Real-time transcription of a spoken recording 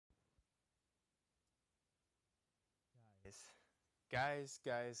Guys,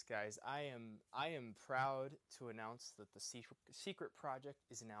 I am proud to announce that the secret project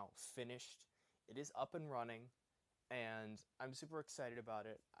is now finished. It is up and running, and I'm super excited about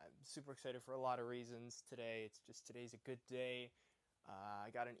it. I'm super excited for a lot of reasons today. Today's a good day. I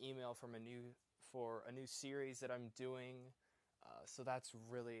got an email from a new series that I'm doing, so that's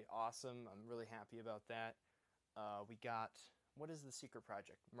really awesome. I'm really happy about that. We got what is the secret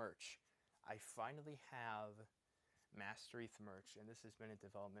project? Merch. I finally have Master ETH merch, and this has been in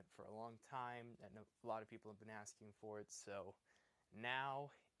development for a long time, and a lot of people have been asking for it, so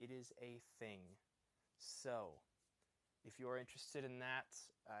now it is a thing. So, if you are interested in that,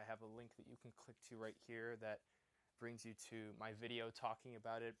 I have a link that you can click to right here that brings you to my video talking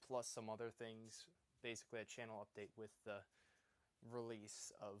about it, plus some other things, basically a channel update with the release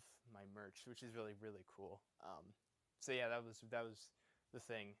of my merch, which is really, really cool. So yeah, that was the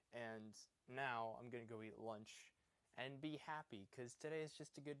thing, and now I'm gonna go eat lunch and be happy because today is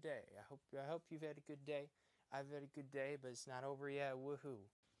just a good day. I hope you've had a good day. I've had a good day, but it's not over yet. Woohoo!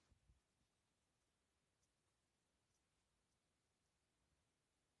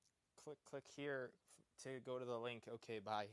 Click here to go to the link. Okay, bye.